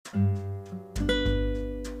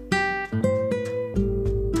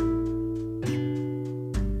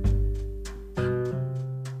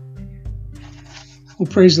Well,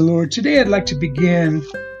 praise the Lord. Today I'd like to begin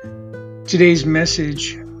today's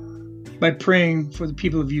message by praying for the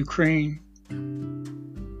people of Ukraine.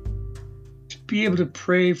 To be able to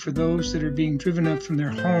pray for those that are being driven up from their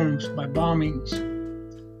homes by bombings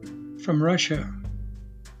from Russia.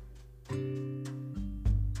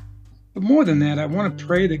 But more than that, I want to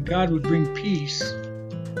pray that God would bring peace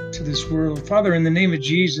to this world. Father, in the name of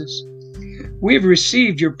Jesus, we have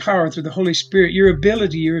received your power through the Holy Spirit, your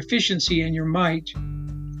ability, your efficiency, and your might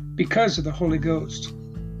because of the Holy Ghost.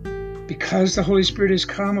 Because the Holy Spirit has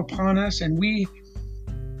come upon us and we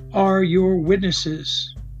are your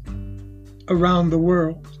witnesses around the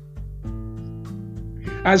world.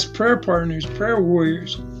 As prayer partners, prayer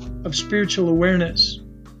warriors of spiritual awareness,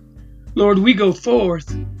 Lord, we go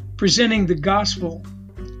forth presenting the gospel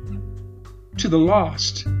to the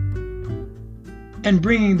lost and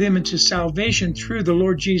bringing them into salvation through the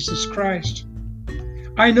Lord Jesus Christ.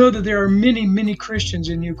 I know that there are many, many Christians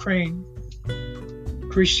in Ukraine.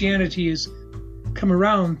 Christianity has come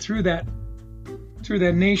around through that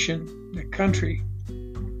nation, that country.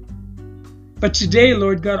 But today,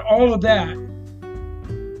 Lord God, all of that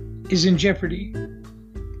is in jeopardy.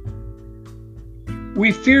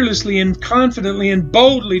 We fearlessly and confidently and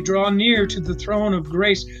boldly draw near to the throne of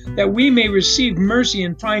grace that we may receive mercy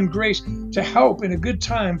and find grace to help in a good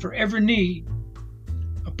time for every need,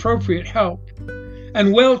 appropriate help,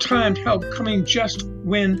 and well-timed help coming just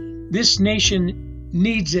when this nation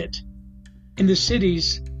needs it in the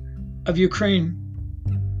cities of Ukraine.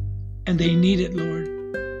 And they need it,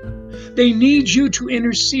 Lord. They need you to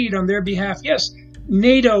intercede on their behalf. Yes,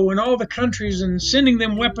 NATO and all the countries and sending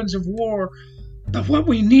them weapons of war. But what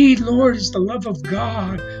we need, Lord, is the love of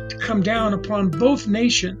God to come down upon both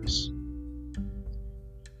nations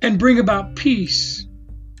and bring about peace.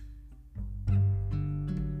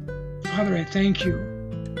 Father, I thank you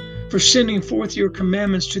for sending forth your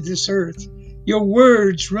commandments to this earth. Your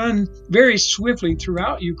words run very swiftly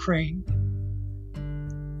throughout Ukraine.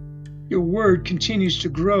 Your word continues to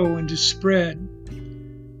grow and to spread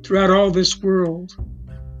throughout all this world.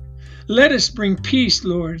 Let us bring peace,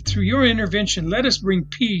 Lord, through your intervention. Let us bring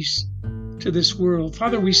peace to this world.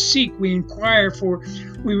 Father, we seek, we inquire for,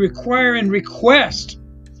 we require and request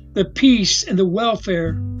the peace and the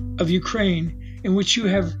welfare of Ukraine, in which you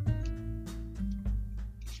have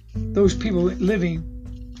those people living.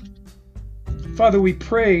 Father, we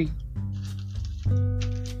pray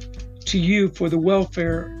to you for the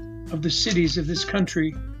welfare of the cities of this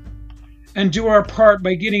country and do our part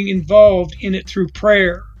by getting involved in it through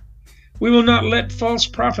prayer. We will not let false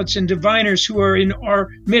prophets and diviners who are in our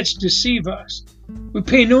midst deceive us. We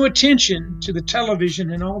pay no attention to the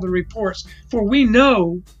television and all the reports, for we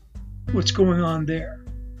know what's going on there.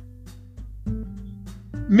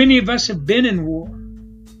 Many of us have been in war.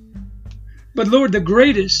 But Lord, the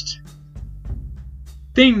greatest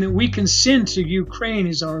thing that we can send to Ukraine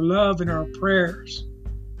is our love and our prayers,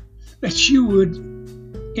 that you would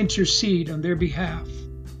intercede on their behalf.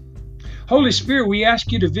 Holy Spirit, we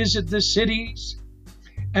ask you to visit the cities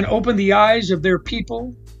and open the eyes of their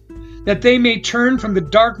people, that they may turn from the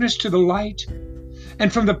darkness to the light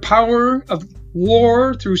and from the power of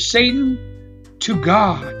war through Satan to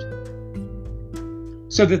God,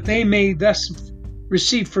 so that they may thus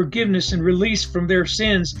receive forgiveness and release from their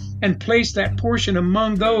sins and place that portion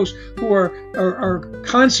among those who are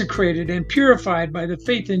consecrated and purified by the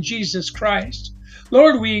faith in Jesus Christ.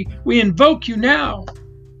 Lord, we invoke you now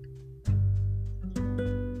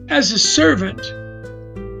as a servant.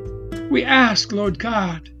 We ask, Lord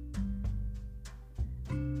God,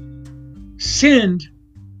 send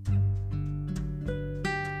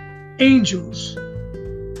angels,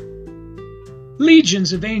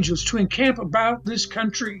 legions of angels to encamp about this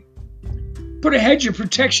country. Put a hedge of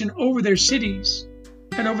protection over their cities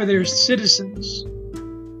and over their citizens.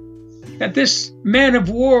 That this man of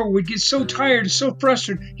war would get so tired, so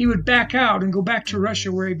frustrated, he would back out and go back to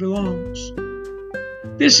Russia where he belongs.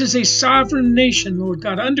 This is a sovereign nation, Lord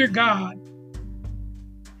God, under God.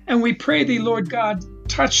 And we pray thee, Lord God,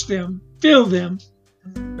 touch them, fill them,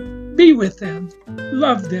 be with them,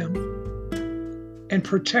 love them, and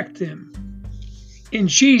protect them. In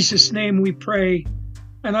Jesus' name we pray,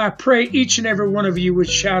 and I pray each and every one of you would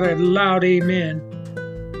shout a loud amen,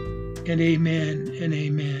 and amen, and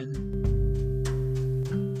amen.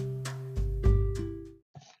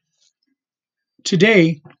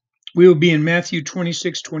 Today, we will be in Matthew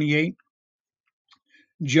 26:28,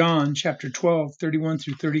 John chapter 12, 31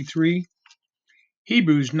 through 33,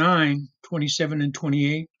 Hebrews 9, 27 and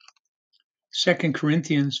 28, 2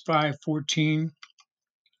 Corinthians 5:14,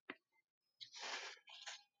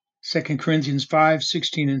 2 Corinthians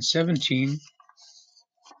 5:16 and 17,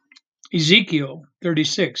 Ezekiel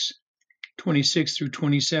 36, 26 through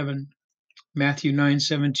 27, Matthew 9,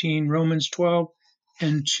 17, Romans 12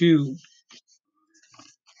 and 2.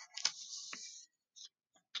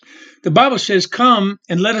 The Bible says, come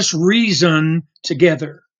and let us reason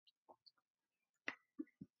together.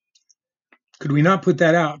 Could we not put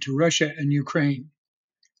that out to Russia and Ukraine?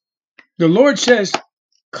 The Lord says,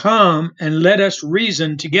 come and let us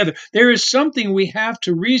reason together. There is something we have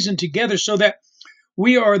to reason together so that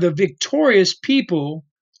we are the victorious people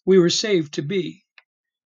we were saved to be.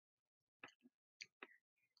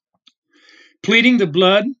 Pleading the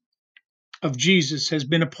blood of Jesus has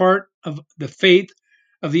been a part of the faith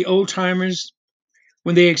of the old timers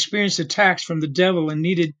when they experienced attacks from the devil and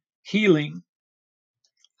needed healing,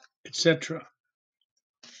 etc.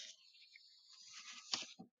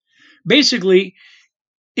 Basically,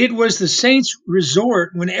 it was the saints'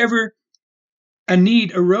 resort whenever a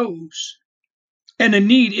need arose. And a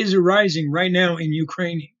need is arising right now in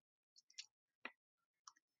Ukraine,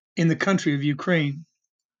 in the country of Ukraine.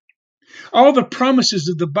 All the promises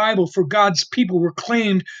of the Bible for God's people were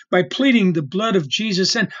claimed by pleading the blood of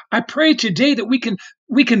Jesus. And I pray today that we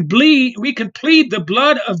can plead the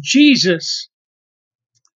blood of Jesus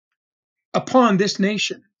upon this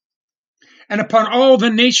nation and upon all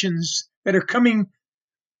the nations that are coming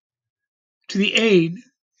to the aid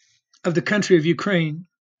of the country of Ukraine.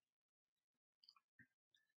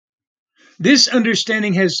 This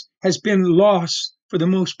understanding has been lost for the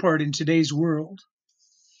most part in today's world.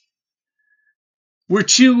 We're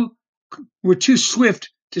too swift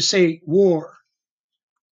to say war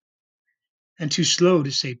and too slow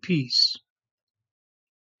to say peace.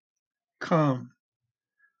 Come,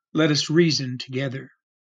 let us reason together.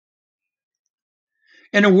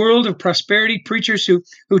 In a world of prosperity, preachers who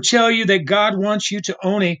tell you that God wants you to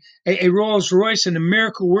own a Rolls Royce and a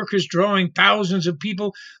miracle workers drawing thousands of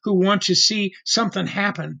people who want to see something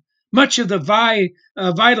happen. Much of the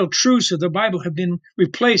vital truths of the Bible have been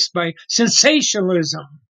replaced by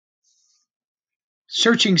sensationalism,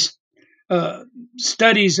 searching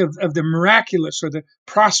studies of the miraculous or the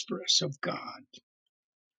prosperous of God.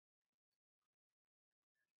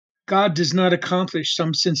 God does not accomplish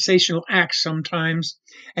some sensational act sometimes,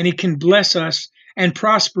 and he can bless us and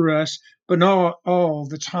prosper us, but not all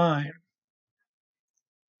the time.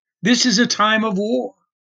 This is a time of war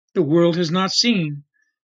the world has not seen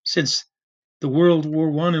since the World War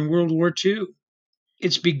I and World War II.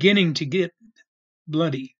 It's beginning to get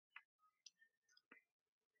bloody.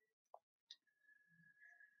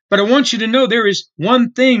 But I want you to know there is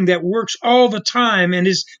one thing that works all the time and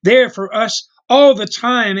is there for us all the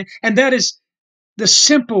time, and that is the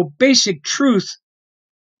simple, basic truth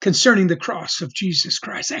concerning the cross of Jesus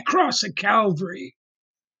Christ, that cross at Calvary.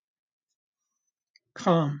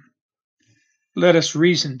 Come, let us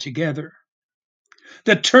reason together.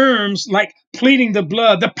 The terms like pleading the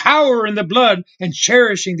blood, the power in the blood, and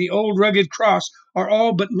cherishing the old rugged cross are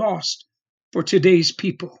all but lost for today's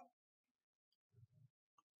people.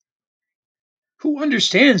 Who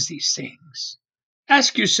understands these things?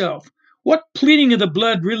 Ask yourself what pleading of the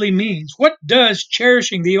blood really means. What does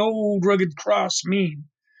cherishing the old rugged cross mean?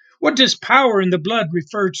 What does power in the blood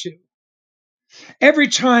refer to? Every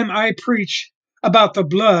time I preach about the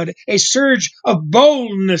blood, a surge of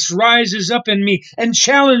boldness rises up in me and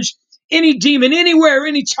challenge any demon anywhere,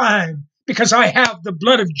 anytime, because I have the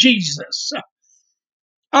blood of Jesus.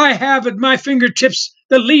 I have at my fingertips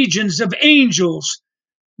the legions of angels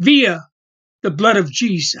via the blood of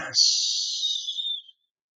Jesus.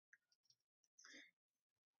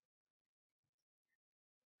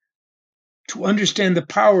 To understand the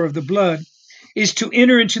power of the blood is to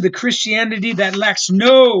enter into the Christianity that lacks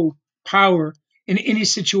no power in any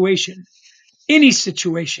situation. Any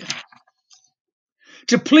situation.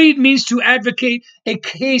 To plead means to advocate a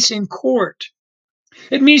case in court.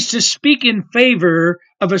 It means to speak in favor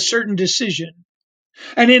of a certain decision.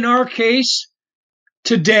 And in our case,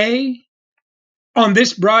 today, on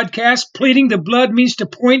this broadcast, pleading the blood means to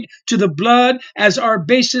point to the blood as our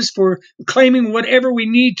basis for claiming whatever we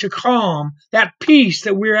need to calm that peace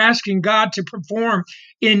that we're asking God to perform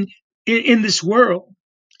in this world.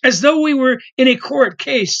 As though we were in a court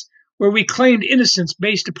case where we claimed innocence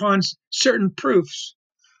based upon certain proofs.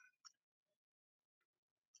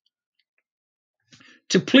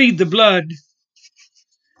 To plead the blood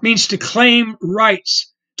means to claim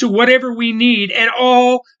rights to whatever we need, and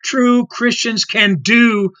all true Christians can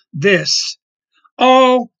do this.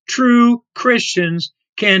 All true Christians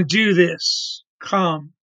can do this.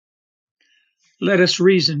 Come, let us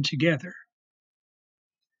reason together.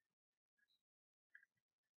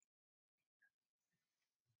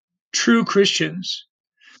 True Christians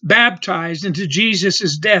baptized into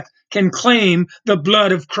Jesus' death can claim the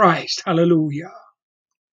blood of Christ. Hallelujah.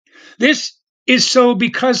 This is so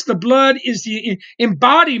because the blood is the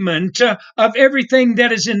embodiment of everything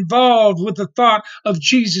that is involved with the thought of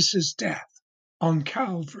Jesus' death on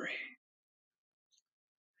Calvary.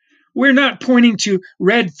 We're not pointing to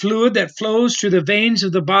red fluid that flows through the veins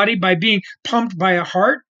of the body by being pumped by a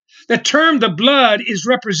heart. The term the blood is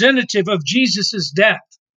representative of Jesus' death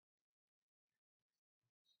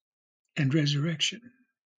and resurrection.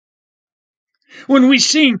 When we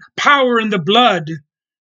sing power in the blood,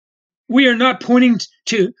 we are not pointing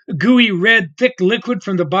to gooey red thick liquid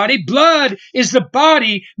from the body. Blood is the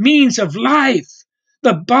body means of life.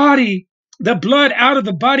 The blood out of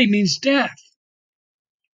the body means death.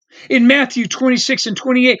 In Matthew 26 and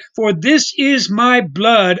 28, for this is my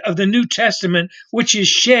blood of the New Testament, which is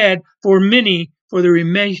shed for many for the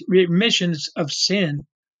remissions of sin.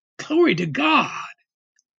 Glory to God.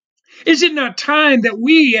 Is it not time that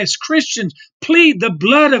we as Christians plead the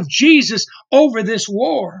blood of Jesus over this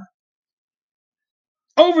war,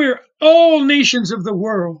 over all nations of the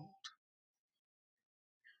world?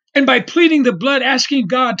 And by pleading the blood, asking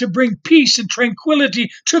God to bring peace and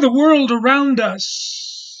tranquility to the world around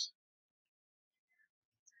us.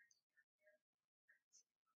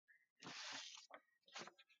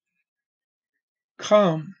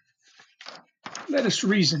 Come, let us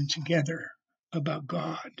reason together about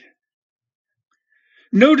God.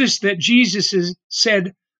 Notice that Jesus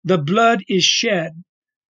said, the blood is shed.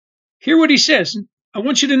 Hear what he says. I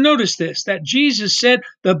want you to notice this, that Jesus said,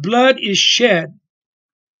 the blood is shed.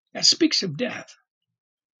 That speaks of death.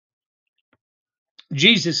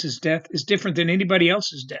 Jesus' death is different than anybody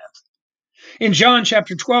else's death. In John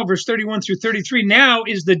chapter 12, verse 31 through 33, now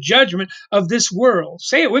is the judgment of this world.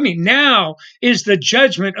 Say it with me. Now is the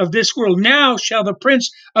judgment of this world. Now shall the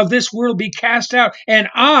prince of this world be cast out. And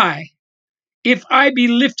I, if I be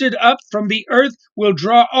lifted up from the earth, will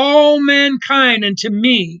draw all mankind unto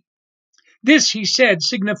me. This he said,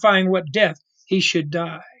 signifying what death he should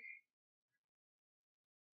die.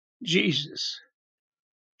 Jesus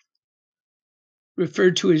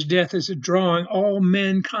referred to his death as a drawing all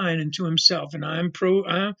mankind into himself. And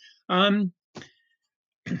I'm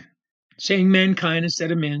saying mankind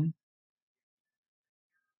instead of men.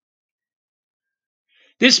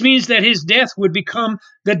 This means that his death would become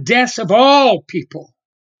the death of all people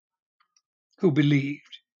who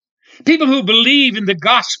believed. People who believe in the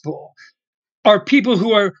gospel are people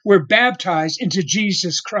who were baptized into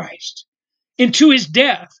Jesus Christ, into his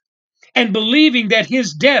death, and believing that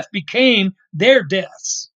his death became their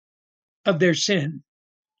deaths of their sin.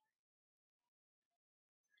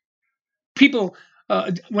 People,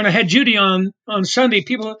 when I had Judy on Sunday,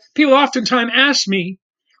 people oftentimes ask me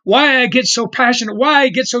why I get so passionate, why I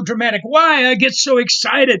get so dramatic, why I get so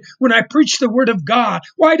excited when I preach the word of God.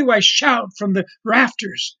 Why do I shout from the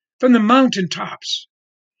rafters, from the mountaintops?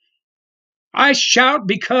 I shout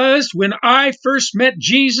because when I first met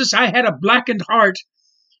Jesus, I had a blackened heart,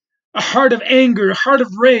 a heart of anger, a heart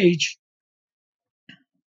of rage,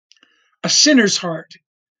 a sinner's heart.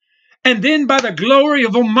 And then by the glory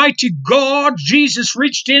of Almighty God, Jesus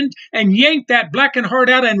reached in and yanked that blackened heart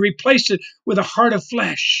out and replaced it with a heart of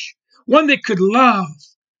flesh, one that could love,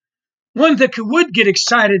 one that would get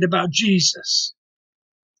excited about Jesus,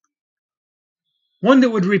 one that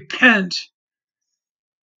would repent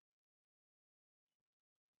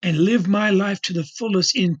and live my life to the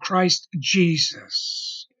fullest in Christ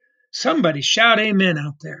Jesus. Somebody shout amen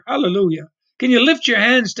out there. Hallelujah. Can you lift your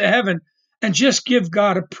hands to heaven and just give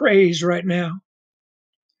God a praise right now?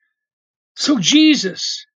 So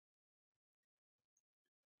Jesus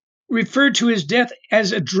referred to his death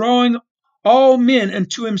as a drawing all men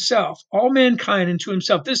unto himself, all mankind unto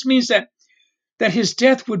himself. This means that his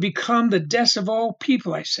death would become the death of all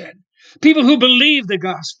people, I said. People who believe the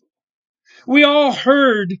gospel. We all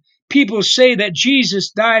heard people say that Jesus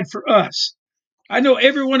died for us. I know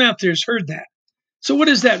everyone out there has heard that. So what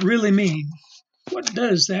does that really mean? What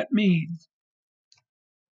does that mean?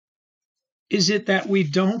 Is it that we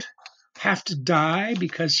don't have to die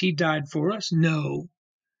because he died for us? No.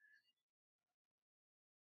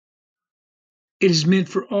 It is meant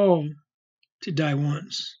for all to die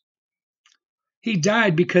once. He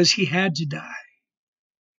died because he had to die.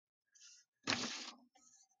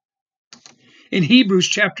 In Hebrews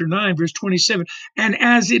chapter 9, verse 27, and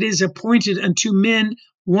as it is appointed unto men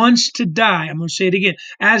once to die, I'm going to say it again,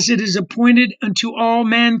 as it is appointed unto all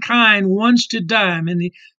mankind once to die. I'm in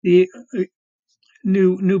the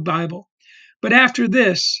New Bible. But after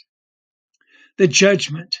this, the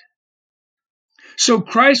judgment. So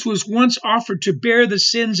Christ was once offered to bear the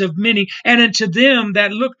sins of many, and unto them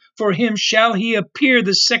that look for him shall he appear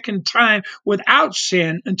the second time without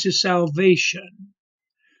sin unto salvation.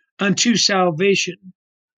 Unto salvation.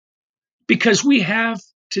 Because we have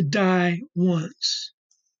to die once.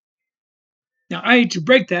 Now, I hate to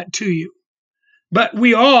break that to you, but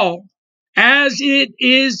we all, as it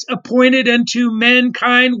is appointed unto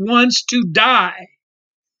mankind once to die.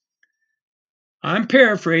 I'm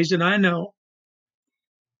paraphrasing, I know.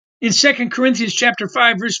 In 2 Corinthians chapter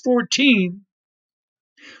 5, verse 14,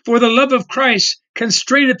 for the love of Christ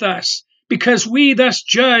constraineth us, because we thus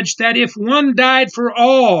judge that if one died for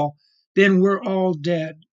all, then we're all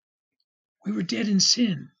dead. We were dead in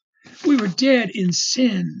sin. We were dead in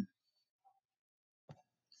sin.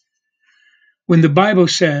 When the Bible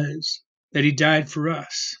says that he died for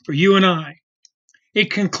us, for you and I,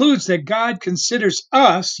 it concludes that God considers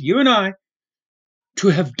us, you and I, to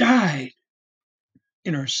have died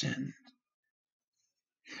in our sin.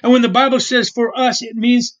 And when the Bible says for us, it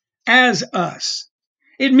means as us.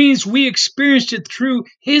 It means we experienced it through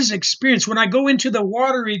his experience. When I go into the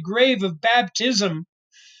watery grave of baptism,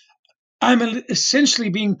 I'm essentially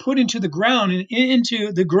being put into the ground and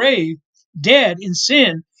into the grave, dead in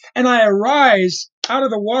sin. And I arise out of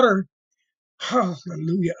the water,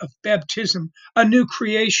 hallelujah, of baptism, a new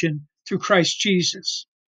creation through Christ Jesus.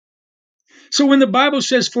 So when the Bible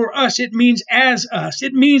says for us, it means as us.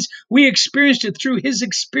 It means we experienced it through his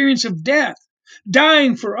experience of death.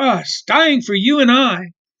 Dying for us, dying for you and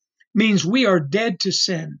I, means we are dead to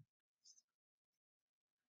sin.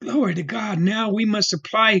 Glory to God. Now we must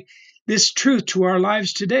apply this truth to our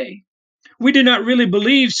lives today. We do not really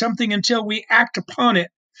believe something until we act upon it,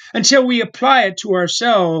 until we apply it to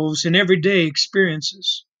ourselves in everyday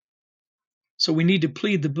experiences. So we need to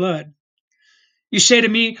plead the blood. You say to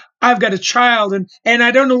me, I've got a child and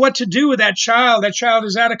I don't know what to do with that child. That child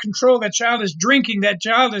is out of control. That child is drinking. That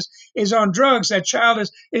child is on drugs. That child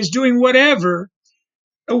is doing whatever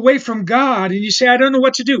away from God. And you say, I don't know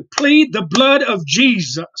what to do. Plead the blood of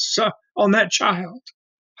Jesus on that child.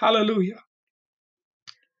 Hallelujah.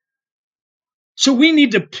 So we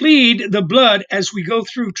need to plead the blood as we go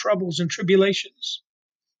through troubles and tribulations.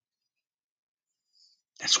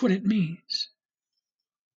 That's what it means.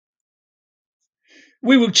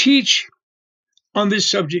 We will teach on this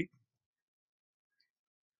subject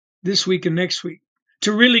this week and next week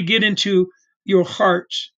to really get into your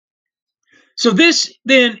hearts. So this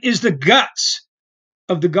then is the guts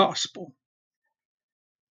of the gospel.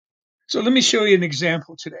 So let me show you an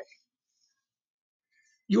example today.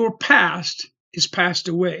 Your past is passed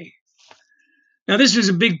away. Now this is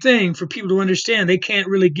a big thing for people to understand. They can't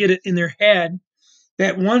really get it in their head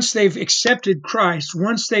that once they've accepted Christ,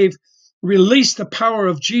 once they've released the power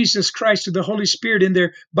of Jesus Christ to the Holy Spirit in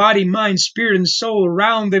their body, mind, spirit, and soul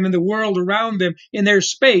around them, in the world around them, in their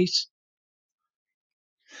space,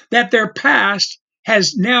 that their past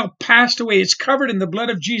has now passed away. It's covered in the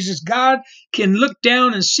blood of Jesus. God can look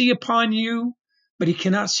down and see upon you, but he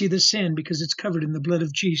cannot see the sin because it's covered in the blood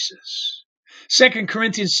of Jesus. 2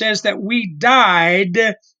 Corinthians says that we died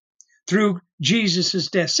through Jesus'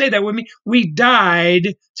 death. Say that with me. We died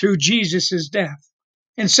through Jesus' death.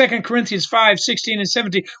 In 2 Corinthians 5, 16 and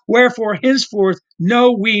 17, wherefore henceforth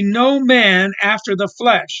know we no man after the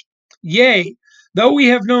flesh. Yea, though we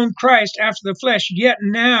have known Christ after the flesh, yet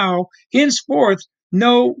now henceforth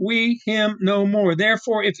know we him no more.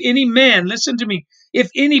 Therefore, if any man, listen to me, if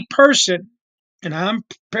any person, and I'm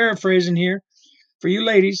paraphrasing here, for you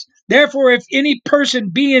ladies, therefore, if any person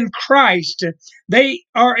be in Christ, they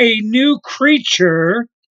are a new creature,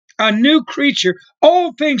 a new creature.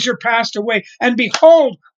 All things are passed away, and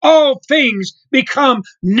behold, all things become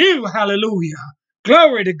new. Hallelujah.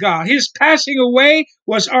 Glory to God. His passing away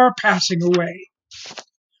was our passing away.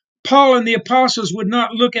 Paul and the apostles would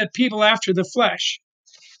not look at people after the flesh.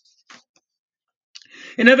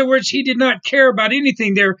 In other words, he did not care about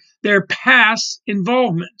anything, their past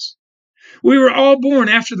involvements. We were all born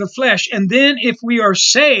after the flesh. And then if we are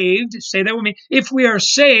saved, say that with me, if we are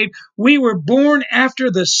saved, we were born after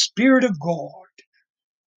the Spirit of God.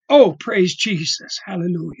 Oh, praise Jesus.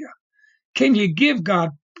 Hallelujah. Can you give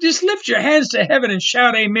God, just lift your hands to heaven and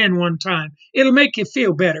shout amen one time. It'll make you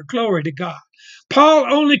feel better. Glory to God.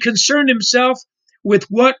 Paul only concerned himself with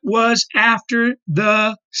what was after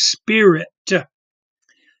the Spirit.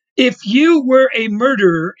 If you were a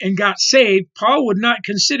murderer and got saved, Paul would not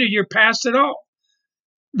consider your past at all.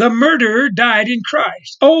 The murderer died in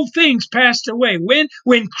Christ. Old things passed away.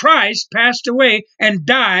 When Christ passed away and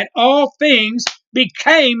died, all things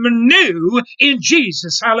became new in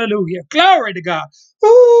Jesus. Hallelujah. Glory to God.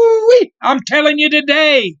 Ooh-wee. I'm telling you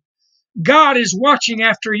today, God is watching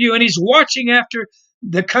after you, and he's watching after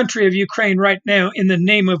the country of Ukraine right now in the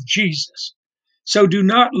name of Jesus. So do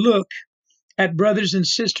not look at brothers and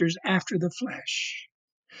sisters after the flesh.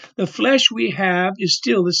 The flesh we have is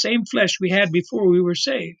still the same flesh we had before we were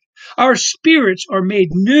saved. Our spirits are made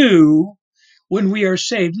new when we are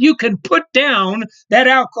saved. You can put down that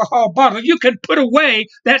alcohol bottle. You can put away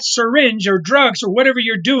that syringe or drugs or whatever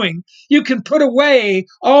you're doing. You can put away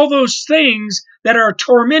all those things that are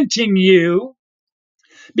tormenting you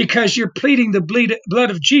because you're pleading the blood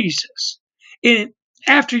of Jesus.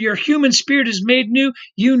 After your human spirit is made new,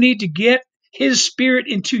 you need to get his spirit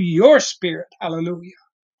into your spirit. Hallelujah.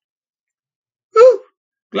 Woo!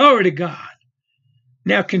 Glory to God.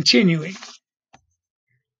 Now continuing.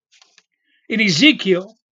 In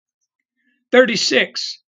Ezekiel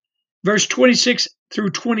 36, verse 26 through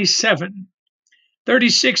 27.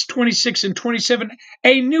 36, 26, and 27.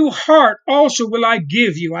 A new heart also will I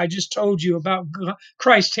give you. I just told you about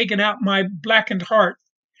Christ taking out my blackened heart.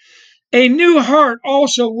 A new heart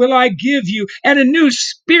also will I give you, and a new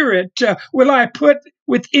spirit will I put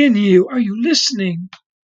within you. Are you listening?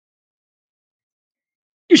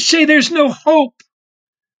 You say there's no hope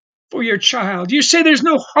for your child. You say there's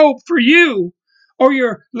no hope for you or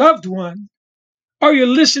your loved one. Are you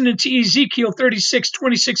listening to Ezekiel 36,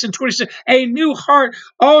 26, and 27? A new heart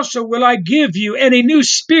also will I give you, and a new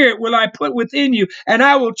spirit will I put within you, and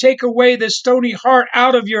I will take away the stony heart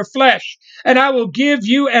out of your flesh, and I will give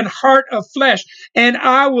you an heart of flesh, and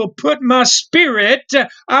I will put my spirit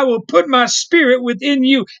within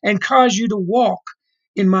you, and cause you to walk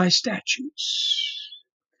in my statutes.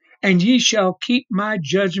 And ye shall keep my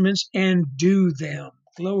judgments and do them.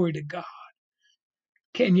 Glory to God.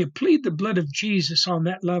 Can you plead the blood of Jesus on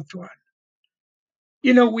that loved one?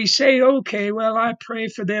 You know, we say, okay, well, I pray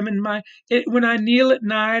for them when I kneel at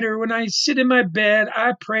night or when I sit in my bed,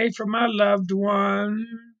 I pray for my loved one.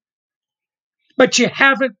 But you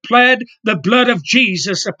haven't pled the blood of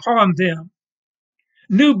Jesus upon them.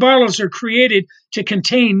 New bottles are created to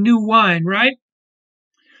contain new wine, right?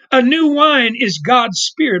 A new wine is God's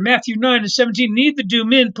Spirit. Matthew 9 and 17, neither do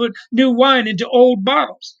men put new wine into old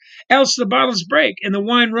bottles, else the bottles break, and the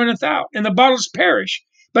wine runneth out, and the bottles perish.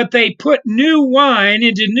 But they put new wine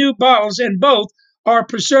into new bottles, and both are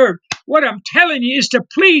preserved. What I'm telling you is to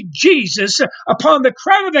plead Jesus upon the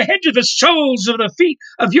crown of the head to the soles of the feet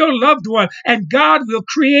of your loved one, and God will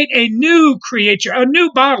create a new creature, a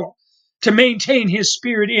new bottle to maintain his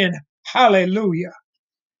Spirit in. Hallelujah.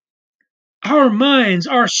 Our minds,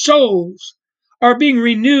 our souls are being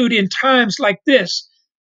renewed in times like this.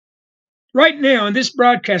 Right now in this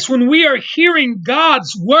broadcast, when we are hearing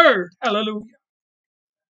God's word, hallelujah.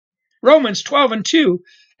 Romans 12 and 2,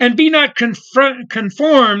 and be not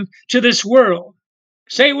conformed to this world.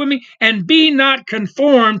 Say it with me, and be not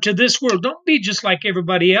conformed to this world. Don't be just like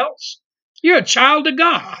everybody else. You're a child of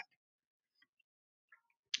God.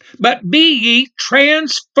 But be ye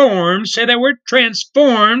transformed, say that word,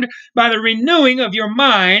 transformed by the renewing of your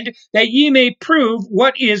mind, that ye may prove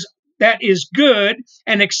that is good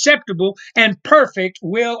and acceptable and perfect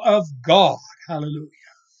will of God. Hallelujah.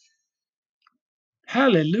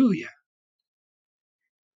 Hallelujah.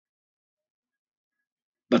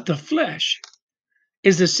 But the flesh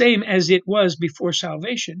is the same as it was before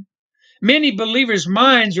salvation. Many believers'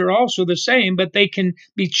 minds are also the same, but they can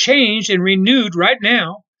be changed and renewed right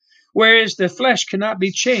now, whereas the flesh cannot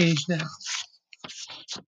be changed now.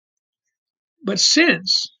 But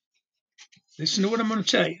listen to what I'm going to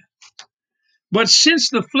tell you. But since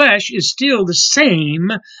the flesh is still the same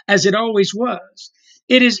as it always was,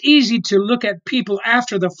 it is easy to look at people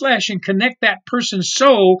after the flesh and connect that person's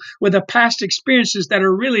soul with the past experiences that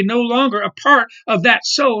are really no longer a part of that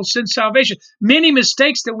soul since salvation. Many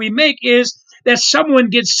mistakes that we make is that someone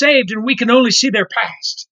gets saved and we can only see their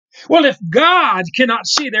past. Well, if God cannot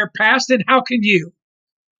see their past, then how can you?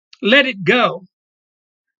 Let it go.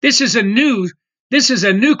 This is a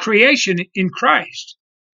new creation in Christ.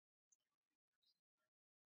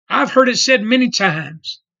 I've heard it said many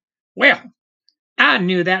times, well, I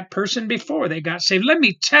knew that person before they got saved. Let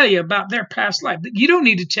me tell you about their past life. You don't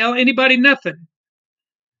need to tell anybody nothing.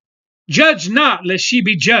 Judge not, lest ye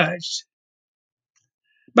be judged.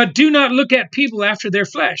 But do not look at people after their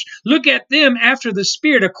flesh. Look at them after the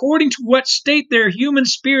Spirit, according to what state their human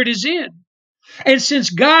spirit is in. And since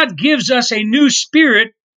God gives us a new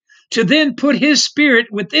spirit to then put his Spirit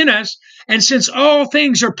within us, and since all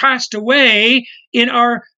things are passed away in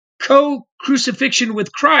our co-crucifixion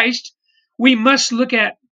with Christ, we must look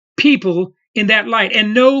at people in that light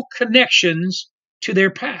and no connections to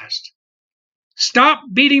their past. Stop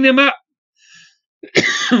beating them up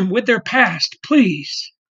with their past,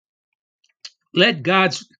 please. Let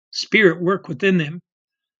God's Spirit work within them.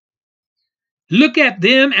 Look at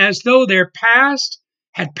them as though their past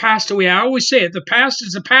had passed away. I always say it, the past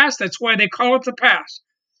is the past. That's why they call it the past.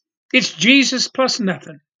 It's Jesus plus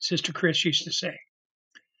nothing, Sister Chris used to say.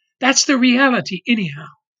 That's the reality anyhow.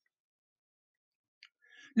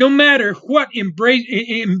 No matter what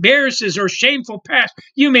embarrasses or shameful past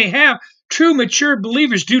you may have, true mature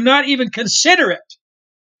believers do not even consider it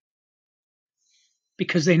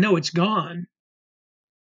because they know it's gone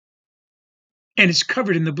and it's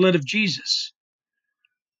covered in the blood of Jesus.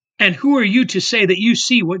 And who are you to say that you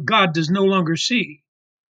see what God does no longer see?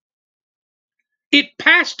 It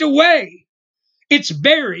passed away. It's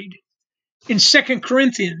buried in 2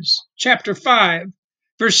 Corinthians chapter 5,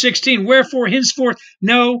 verse 16. Wherefore henceforth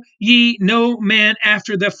know ye no man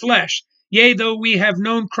after the flesh. Yea, though we have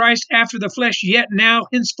known Christ after the flesh, yet now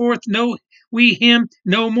henceforth know we him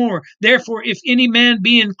no more. Therefore, if any man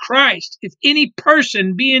be in Christ, if any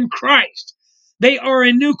person be in Christ, they are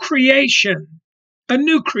a new creation, a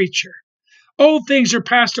new creature. Old things are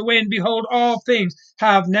passed away, and behold, all things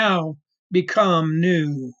have now become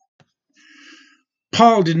new.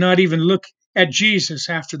 Paul did not even look at Jesus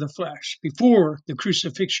after the flesh, before the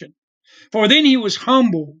crucifixion. For then he was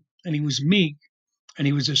humble, and he was meek, and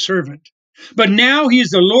he was a servant. But now he is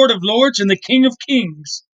the Lord of lords and the King of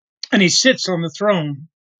kings, and he sits on the throne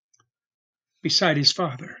beside his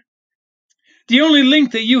Father. The only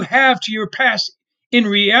link that you have to your past in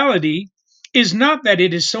reality is not that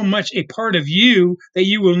it is so much a part of you that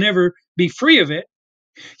you will never be free of it.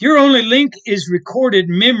 Your only link is recorded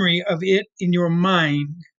memory of it in your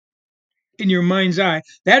mind, in your mind's eye.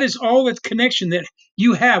 That is all the connection that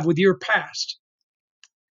you have with your past.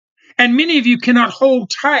 And many of you cannot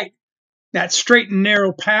hold tight that straight and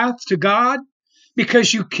narrow path to God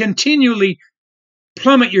because you continually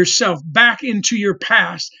plummet yourself back into your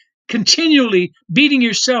past, continually beating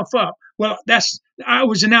yourself up. Well, I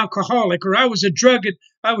was an alcoholic, or I was drug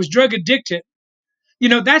addicted. You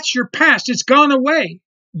know, that's your past. It's gone away.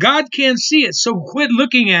 God can't see it, so quit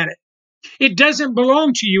looking at it. It doesn't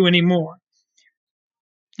belong to you anymore.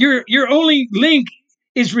 Your only link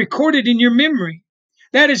is recorded in your memory.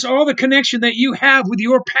 That is all the connection that you have with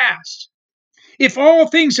your past. If all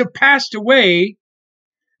things have passed away,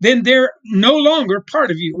 then they're no longer part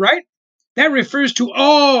of you, right? That refers to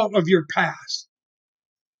all of your past.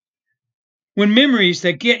 When memories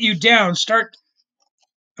that get you down start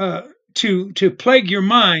to plague your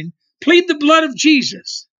mind, plead the blood of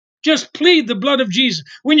Jesus. Just plead the blood of Jesus.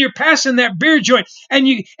 When you're passing that beer joint and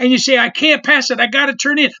you say, I can't pass it, I got to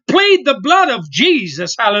turn in. Plead the blood of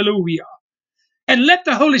Jesus. Hallelujah. And let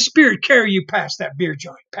the Holy Spirit carry you past that beer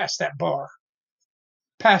joint, past that bar,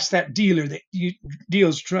 past that dealer that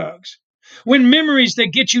deals drugs. When memories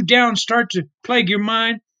that get you down start to plague your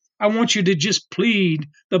mind, I want you to just plead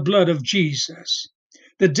the blood of Jesus.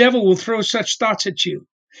 The devil will throw such thoughts at you.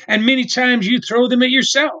 And many times you throw them at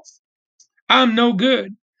yourself. I'm no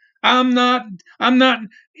good. I'm not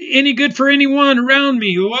any good for anyone around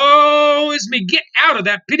me. Woe is me. Get out of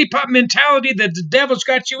that pity pot mentality that the devil's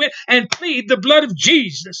got you in and plead the blood of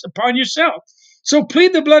Jesus upon yourself. So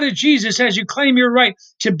plead the blood of Jesus as you claim your right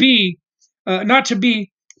to be, not to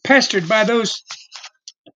be pestered by those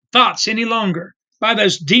thoughts any longer, by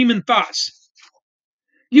those demon thoughts.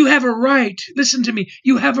 You have a right, listen to me,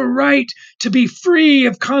 you have a right to be free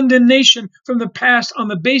of condemnation from the past on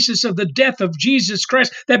the basis of the death of Jesus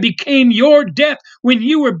Christ that became your death when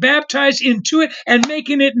you were baptized into it and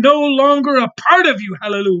making it no longer a part of you.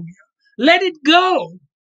 Hallelujah. Let it go.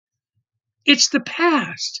 It's the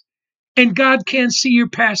past. And God can't see your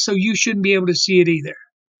past, so you shouldn't be able to see it either.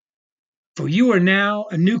 For you are now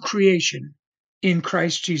a new creation in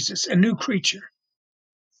Christ Jesus, a new creature.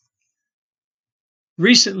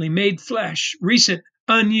 Recently made flesh, recent,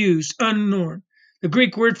 unused, unknown. The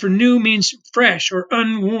Greek word for new means fresh or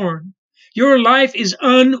unworn. Your life is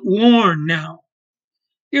unworn now.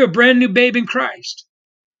 You're a brand new babe in Christ.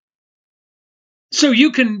 So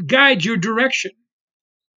you can guide your direction.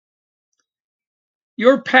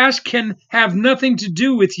 Your past can have nothing to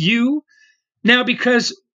do with you now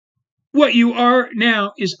because what you are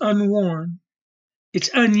now is unworn. It's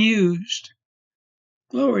unused.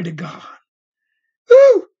 Glory to God.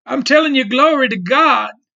 Woo! I'm telling you, glory to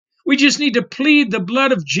God. We just need to plead the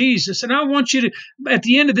blood of Jesus. And I want you to, at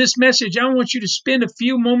the end of this message, I want you to spend a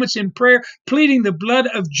few moments in prayer pleading the blood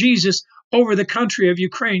of Jesus over the country of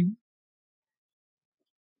Ukraine.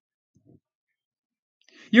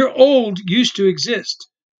 Your old used to exist.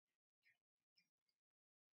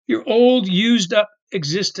 Your old used up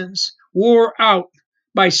existence, wore out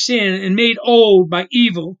by sin and made old by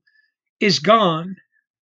evil, is gone.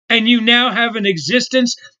 And you now have an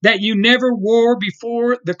existence that you never wore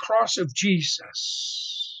before the cross of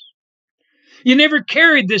Jesus. You never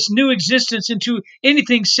carried this new existence into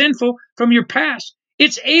anything sinful from your past.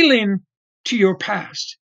 It's alien to your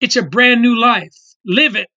past. It's a brand new life.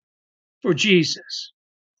 Live it for Jesus.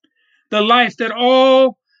 The life that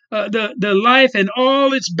the life and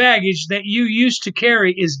all its baggage that you used to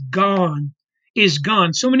carry is gone. Is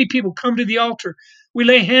gone. So many people come to the altar. We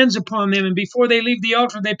lay hands upon them, and before they leave the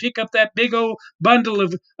altar, they pick up that big old bundle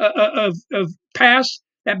of past,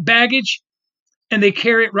 that baggage, and they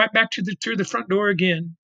carry it right back through the front door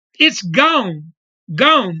again. It's gone.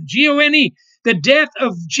 Gone. Gone. The death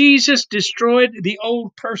of Jesus destroyed the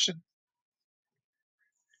old person.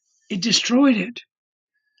 It destroyed it.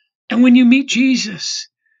 And when you meet Jesus,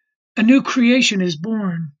 a new creation is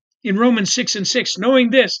born. In Romans 6:6,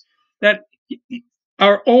 knowing this, that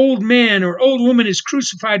our old man or old woman is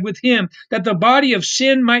crucified with him, that the body of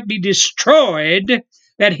sin might be destroyed,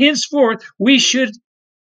 that henceforth we should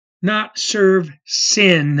not serve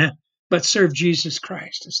sin, but serve Jesus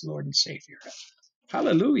Christ as Lord and Savior.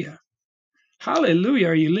 Hallelujah. Hallelujah.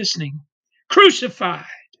 Are you listening? Crucified.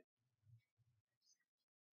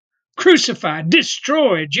 Crucified,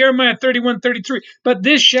 destroyed. Jeremiah 31:33. But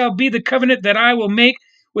this shall be the covenant that I will make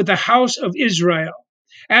with the house of Israel.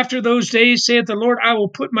 After those days, saith the Lord, I will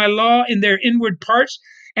put my law in their inward parts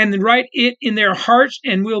and write it in their hearts,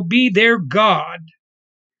 and will be their God.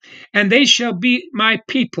 And they shall be my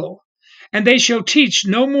people. And they shall teach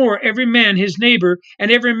no more every man his neighbor and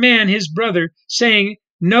every man his brother, saying,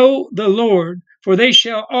 Know the Lord, for they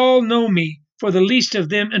shall all know me, for the least of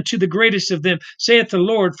them unto the greatest of them, saith the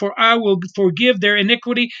Lord, for I will forgive their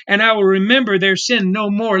iniquity, and I will remember their sin no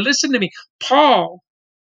more. Listen to me. Paul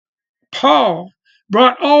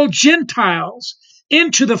brought all Gentiles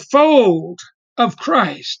into the fold of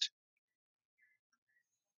Christ.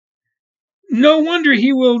 No wonder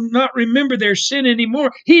he will not remember their sin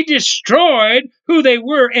anymore. He destroyed who they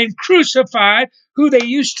were and crucified who they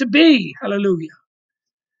used to be. Hallelujah.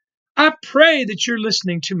 I pray that you're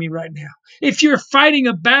listening to me right now. If you're fighting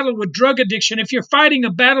a battle with drug addiction, if you're fighting a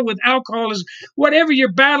battle with alcoholism, whatever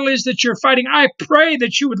your battle is that you're fighting, I pray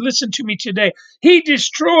that you would listen to me today. He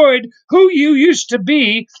destroyed who you used to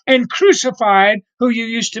be and crucified who you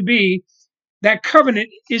used to be. That covenant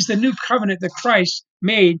is the new covenant that Christ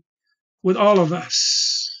made with all of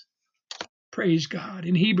us. Praise God.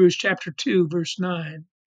 In Hebrews chapter 2, verse 9,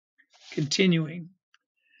 continuing,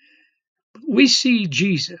 we see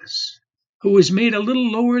Jesus, who was made a little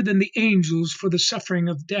lower than the angels for the suffering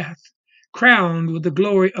of death, crowned with the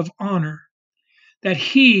glory of honor, that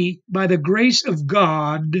he, by the grace of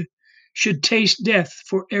God, should taste death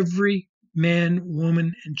for every man,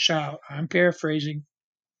 woman, and child. I'm paraphrasing.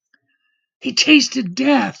 He tasted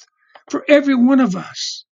death for every one of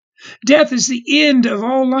us. Death is the end of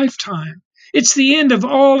all lifetime. It's the end of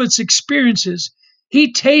all its experiences.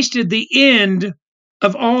 He tasted the end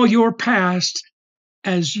of all your past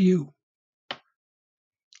as you.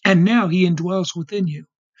 And now he indwells within you.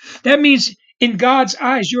 That means in God's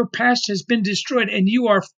eyes, your past has been destroyed and you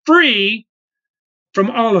are free from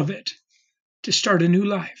all of it to start a new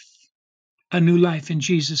life in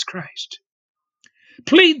Jesus Christ.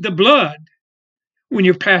 Plead the blood when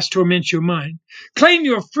your past torments your mind. Claim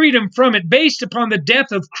your freedom from it based upon the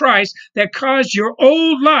death of Christ that caused your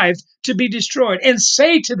old life to be destroyed. And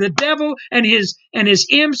say to the devil and his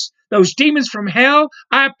imps, those demons from hell,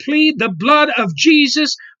 I plead the blood of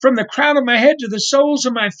Jesus from the crown of my head to the soles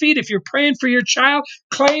of my feet. If you're praying for your child,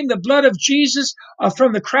 claim the blood of Jesus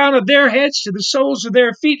from the crown of their heads to the soles of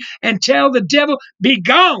their feet and tell the devil, be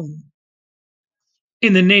gone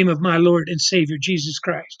in the name of my Lord and Savior, Jesus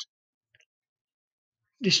Christ.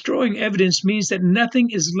 Destroying evidence means that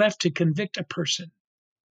nothing is left to convict a person.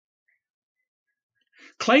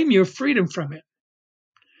 Claim your freedom from it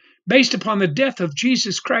based upon the death of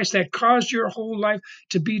Jesus Christ that caused your whole life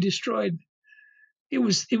to be destroyed. It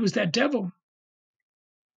was that devil.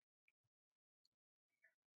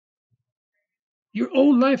 Your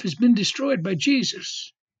old life has been destroyed by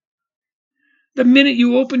Jesus. The minute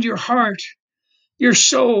you opened your heart, your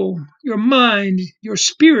soul, your mind, your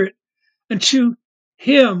spirit unto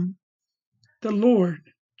him, the Lord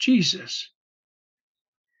Jesus.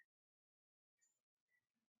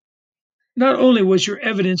 Not only was your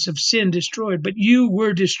evidence of sin destroyed, but you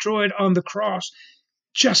were destroyed on the cross,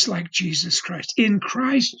 just like Jesus Christ. In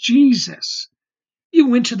Christ Jesus, you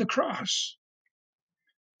went to the cross,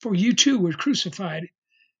 for you too were crucified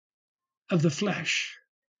of the flesh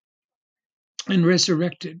and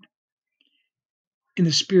resurrected in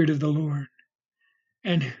the Spirit of the Lord.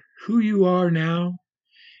 And who you are now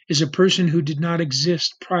is a person who did not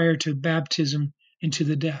exist prior to baptism into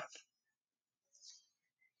the death.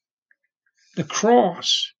 The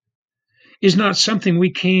cross is not something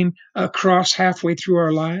we came across halfway through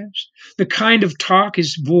our lives. The kind of talk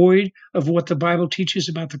is void of what the Bible teaches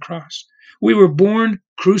about the cross. We were born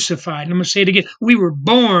crucified. I'm going to say it again. We were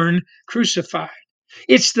born crucified.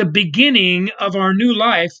 It's the beginning of our new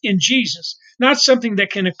life in Jesus, not something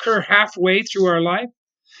that can occur halfway through our life.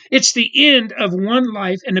 It's the end of one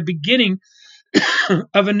life and the beginning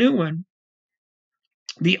of a new one.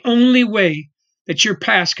 The only way that your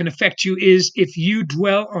past can affect you is if you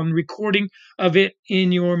dwell on recording of it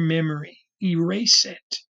in your memory. Erase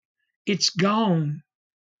it. It's gone.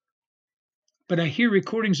 But I hear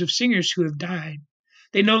recordings of singers who have died.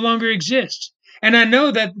 They no longer exist. And I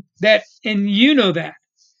know that and you know that.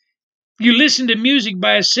 You listen to music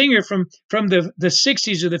by a singer from the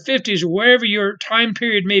 60s or the 50s or wherever your time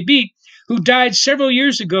period may be, who died several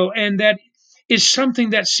years ago, and that is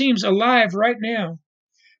something that seems alive right now.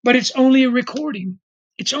 But it's only a recording.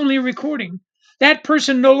 It's only a recording. That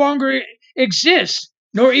person no longer exists,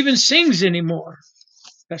 nor even sings anymore.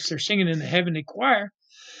 Unless they're singing in the heavenly choir.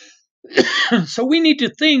 So we need to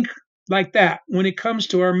think like that when it comes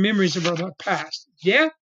to our memories of our past. Yeah,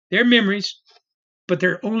 they're memories, but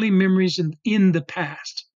they're only memories in the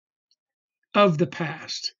past, of the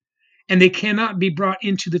past. And they cannot be brought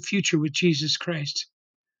into the future with Jesus Christ.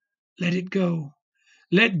 Let it go.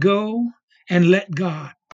 Let go and let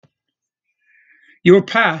God. Your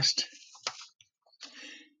past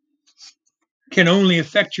can only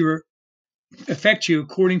affect you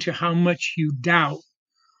according to how much you doubt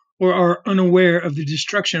or are unaware of the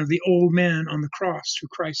destruction of the old man on the cross through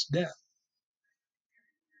Christ's death.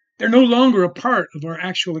 They're no longer a part of our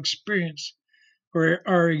actual experience or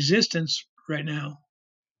our existence right now.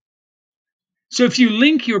 So if you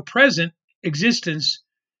link your present existence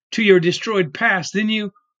to your destroyed past, then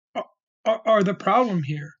you are the problem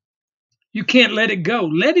here. You can't let it go.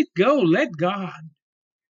 Let it go. Let God.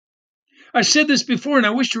 I said this before, and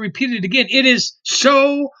I wish to repeat it again. It is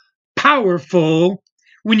so powerful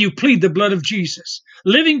when you plead the blood of Jesus.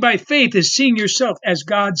 Living by faith is seeing yourself as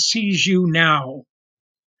God sees you now.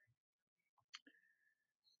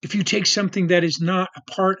 If you take something that is not a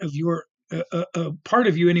part of your a part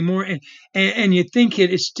of you anymore, and you think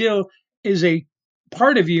it is still is a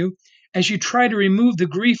part of you, as you try to remove the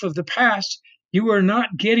grief of the past, you are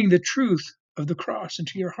not getting the truth of the cross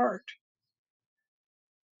into your heart.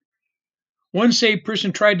 One saved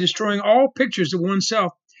person tried destroying all pictures of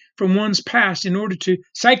oneself from one's past in order to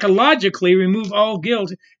psychologically remove all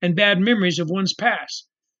guilt and bad memories of one's past.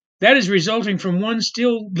 That is resulting from one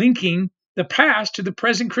still linking the past to the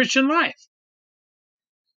present Christian life.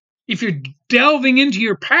 If you're delving into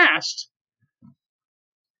your past,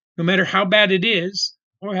 no matter how bad it is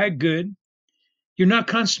or how good, you're not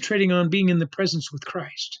concentrating on being in the presence with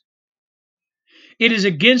Christ. It is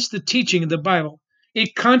against the teaching of the Bible.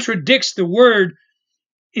 It contradicts the word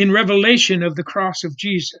in Revelation of the cross of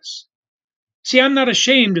Jesus. See, I'm not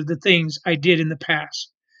ashamed of the things I did in the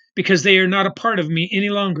past because they are not a part of me any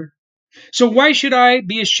longer. So why should I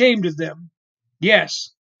be ashamed of them?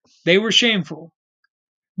 Yes, they were shameful,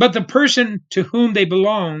 but the person to whom they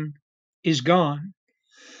belong is gone.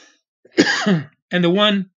 And the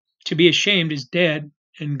one to be ashamed is dead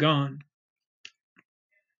and gone.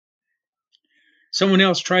 Someone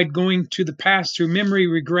else tried going to the past through memory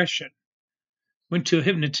regression, went to a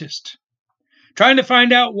hypnotist, trying to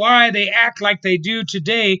find out why they act like they do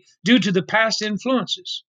today due to the past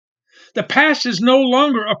influences. The past is no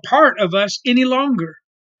longer a part of us any longer.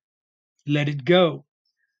 Let it go.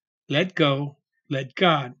 Let go. Let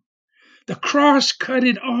God. The cross cut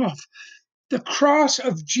it off. The cross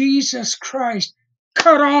of Jesus Christ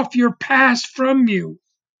cut off your past from you.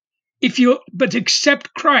 But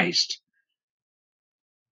accept Christ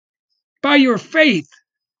by your faith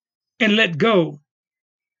and let go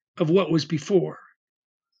of what was before.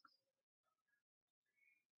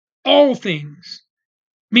 All things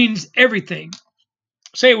means everything.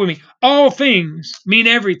 Say it with me. All things mean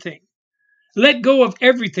everything. Let go of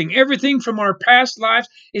everything. Everything from our past lives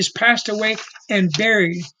is passed away and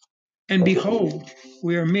buried. And behold,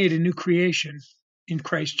 we are made a new creation in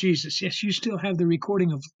Christ Jesus. Yes, you still have the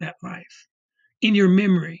recording of that life in your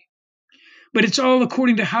memory. But it's all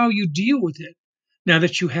according to how you deal with it now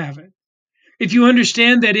that you have it. If you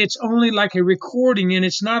understand that it's only like a recording and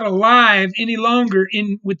it's not alive any longer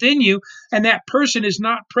within you, and that person is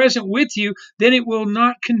not present with you, then it will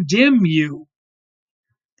not condemn you.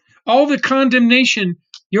 All the condemnation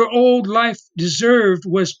your old life deserved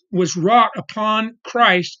was wrought upon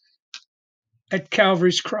Christ at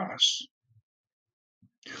Calvary's cross.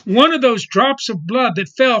 One of those drops of blood that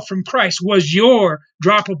fell from Christ was your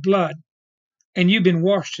drop of blood, and you've been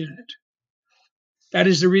washed in it. That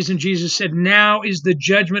is the reason Jesus said, now is the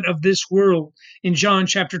judgment of this world in John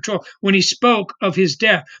chapter 12, when he spoke of his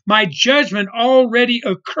death. My judgment already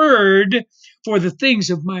occurred for the things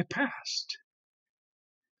of my past.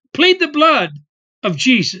 Plead the blood of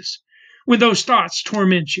Jesus when those thoughts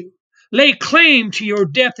torment you. Lay claim to your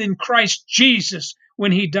death in Christ Jesus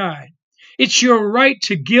when he died. It's your right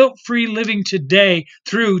to guilt-free living today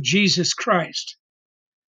through Jesus Christ.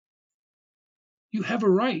 You have a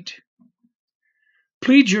right.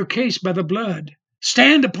 Plead your case by the blood.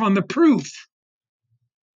 Stand upon the proof.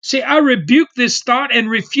 Say, I rebuke this thought and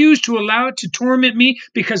refuse to allow it to torment me,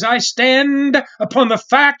 because I stand upon the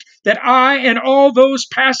fact that I and all those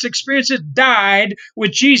past experiences died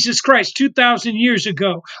with Jesus Christ 2,000 years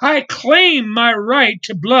ago. I claim my right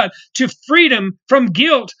to blood, to freedom from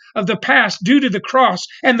guilt of the past due to the cross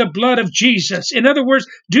and the blood of Jesus. In other words,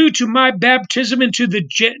 due to my baptism into the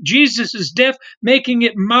Jesus' death, making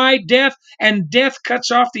it my death, and death cuts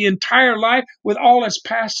off the entire life with all its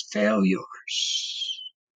past failures.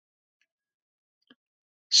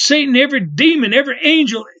 Satan, every demon, every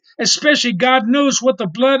angel, especially God, knows what the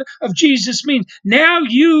blood of Jesus means. Now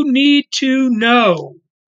you need to know.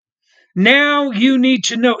 Now you need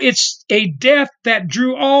to know. It's a death that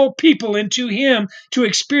drew all people into him to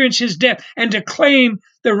experience his death and to claim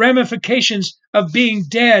the ramifications of being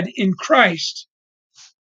dead in Christ.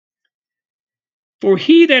 For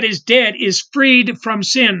he that is dead is freed from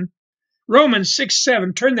sin. Romans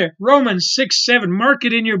 6:7. Turn there. Romans 6:7. Mark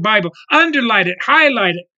it in your Bible. Underline it.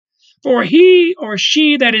 Highlight it. For he or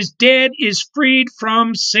she that is dead is freed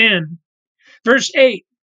from sin. Verse 8,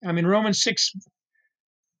 Romans 6,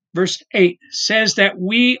 verse 8 says that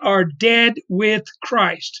we are dead with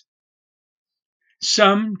Christ.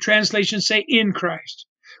 Some translations say in Christ.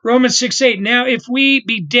 Romans 6:8, now if we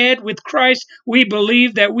be dead with Christ, we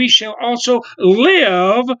believe that we shall also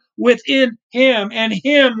live within him and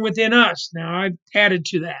him within us. Now I've added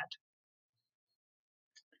to that.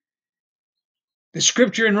 The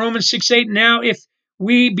scripture in Romans 6:8, now if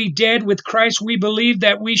we be dead with Christ, we believe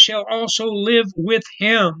that we shall also live with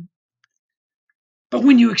him. But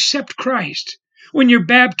when you accept Christ, when you're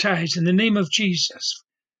baptized in the name of Jesus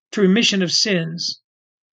to remission of sins,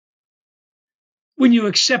 when you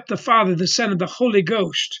accept the Father, the Son, and the Holy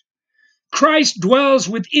Ghost, Christ dwells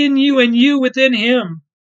within you and you within him.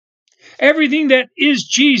 Everything that is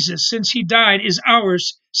Jesus since he died is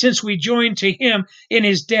ours since we joined to him in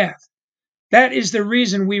his death. That is the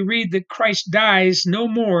reason we read that Christ dies no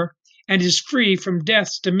more and is free from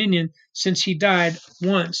death's dominion, since he died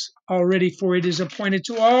once already, for it is appointed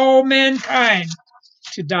to all mankind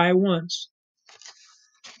to die once.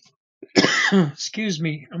 Excuse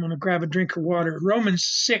me, I'm going to grab a drink of water. Romans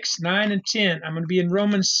 6, 9, and 10. I'm going to be in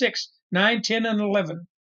Romans 6, 9, 10, and 11.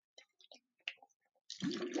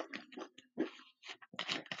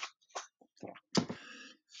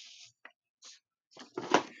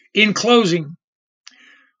 In closing,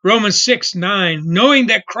 Romans 6, 9, knowing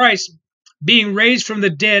that Christ, being raised from the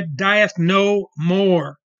dead, dieth no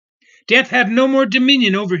more. Death had no more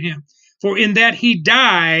dominion over him, for in that he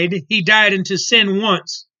died unto sin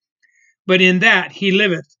once, but in that he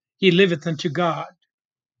liveth unto God.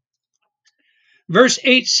 Verse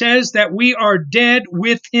 8 says that we are dead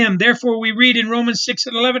with him. Therefore we read in Romans 6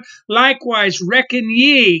 and 11, likewise reckon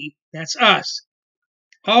ye, that's us,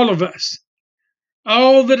 all of us,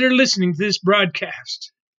 all that are listening to this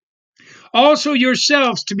broadcast, also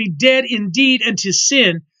yourselves to be dead indeed unto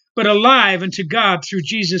sin, but alive unto God through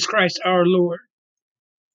Jesus Christ our Lord.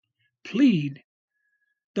 Plead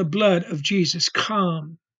the blood of Jesus.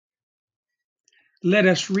 Come, let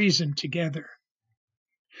us reason together.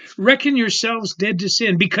 Reckon yourselves dead to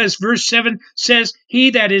sin, because verse 7 says,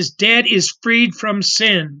 he that is dead is freed from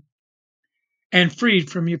sin and freed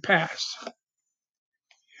from your past.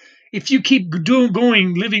 If you keep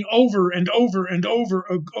going, living over and over and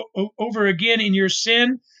over again in your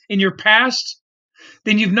sin, in your past,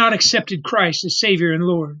 then you've not accepted Christ as Savior and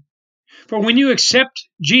Lord. For when you accept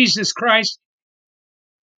Jesus Christ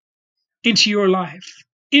into your life,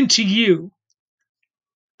 into you,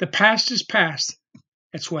 the past is past.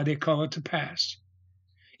 That's why they call it the past.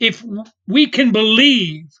 If we can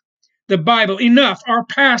believe the Bible enough, our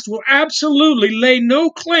past will absolutely lay no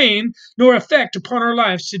claim nor effect upon our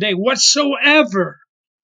lives today whatsoever.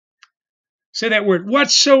 Say that word,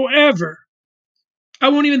 whatsoever. I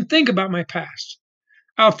won't even think about my past.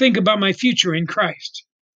 I'll think about my future in Christ.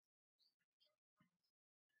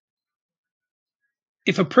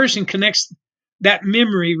 If a person connects that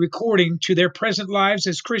memory recording to their present lives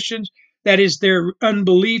as Christians, that is their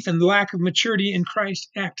unbelief and lack of maturity in Christ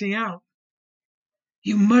acting out.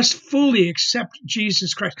 You must fully accept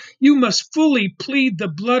Jesus Christ. You must fully plead the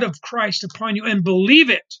blood of Christ upon you and believe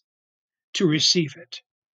it to receive it.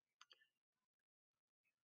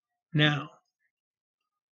 Now,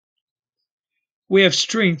 we have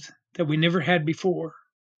strength that we never had before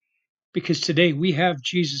because today we have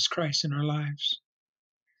Jesus Christ in our lives.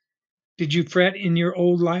 Did you fret in your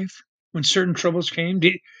old life when certain troubles came?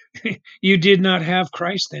 You did not have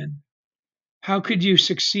Christ then. How could you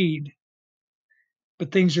succeed?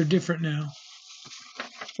 But things are different now.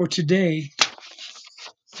 For today,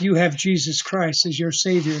 you have Jesus Christ as your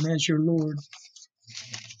Savior and as your Lord.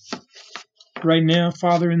 Right now,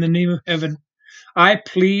 Father, in the name of heaven, I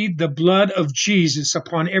plead the blood of Jesus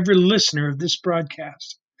upon every listener of this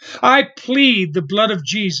broadcast. I plead the blood of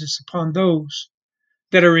Jesus upon those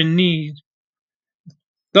that are in need,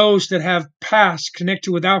 those that have past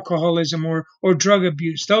connected with alcoholism or drug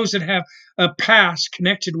abuse, those that have a past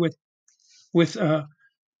connected with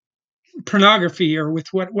pornography or with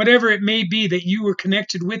whatever it may be that you were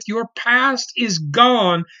connected with. Your past is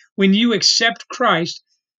gone when you accept Christ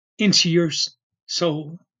into your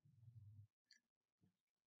soul.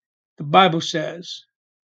 The Bible says,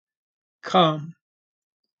 "Come,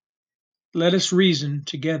 let us reason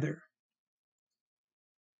together."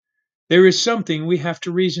 There is something we have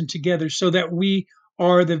to reason together so that we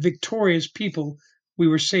are the victorious people we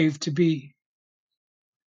were saved to be.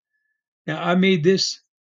 Now,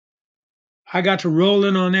 I got to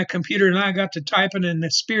rolling on that computer and I got to typing and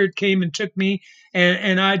the Spirit came and took me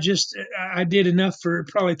and I did enough for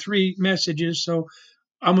probably 3 messages. So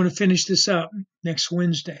I'm going to finish this up next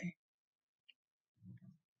Wednesday.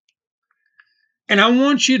 And I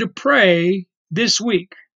want you to pray this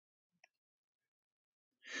week.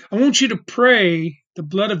 I want you to pray the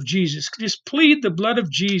blood of Jesus. Just plead the blood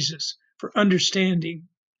of Jesus for understanding.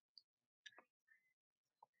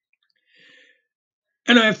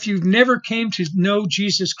 And if you've never came to know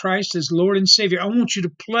Jesus Christ as Lord and Savior, I want you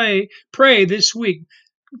to pray this week,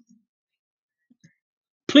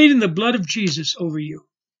 pleading the blood of Jesus over you.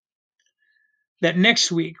 That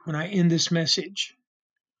next week, when I end this message,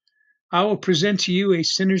 I will present to you a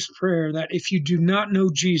sinner's prayer that if you do not know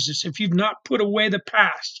Jesus, if you've not put away the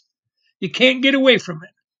past, you can't get away from it.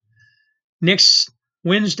 Next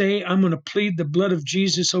Wednesday, I'm going to plead the blood of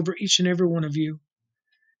Jesus over each and every one of you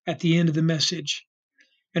at the end of the message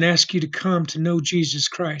and ask you to come to know Jesus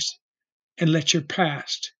Christ and let your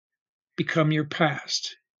past become your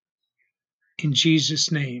past. In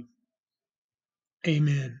Jesus' name,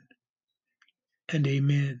 amen and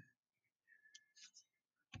amen.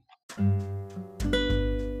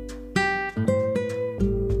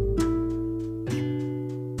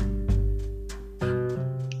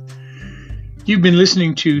 You've been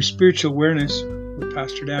listening to Spiritual Awareness with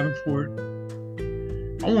Pastor Davenport.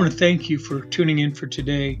 I want to thank you for tuning in for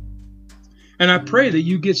today. And I pray that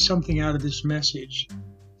you get something out of this message,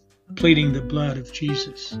 pleading the blood of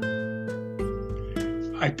Jesus.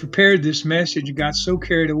 I prepared this message and got so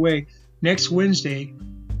carried away. Next Wednesday,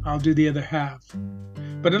 I'll do the other half.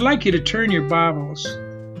 But I'd like you to turn your Bibles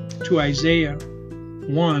to Isaiah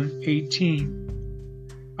 1:18.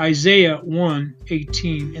 Isaiah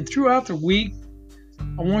 1:18. And throughout the week,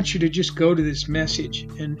 I want you to just go to this message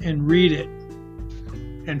and read it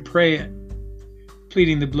and pray it,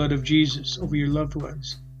 pleading the blood of Jesus over your loved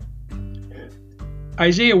ones.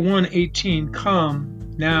 Isaiah 1:18, come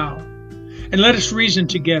now, and let us reason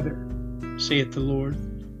together, saith the Lord.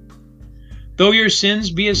 Though your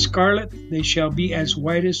sins be as scarlet, they shall be as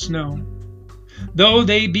white as snow. Though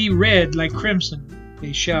they be red like crimson,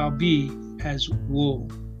 they shall be as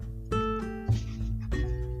wool.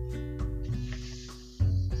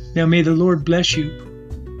 Now may the Lord bless you.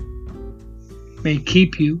 May He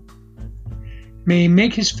keep you. May He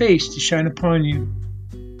make His face to shine upon you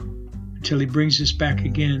until He brings us back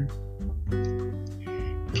again.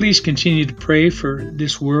 Please continue to pray for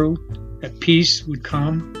this world, that peace would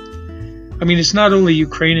come. I mean, it's not only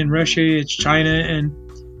Ukraine and Russia, it's China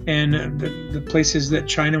and the places that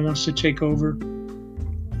China wants to take over.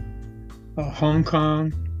 Hong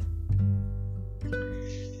Kong.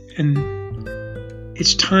 And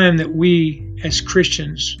it's time that we as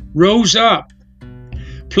Christians rose up,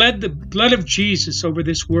 pled the blood of Jesus over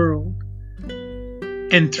this world,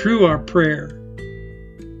 and through our prayer,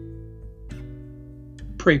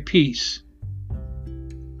 pray peace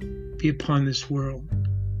be upon this world.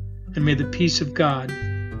 And may the peace of God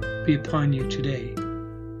be upon you today.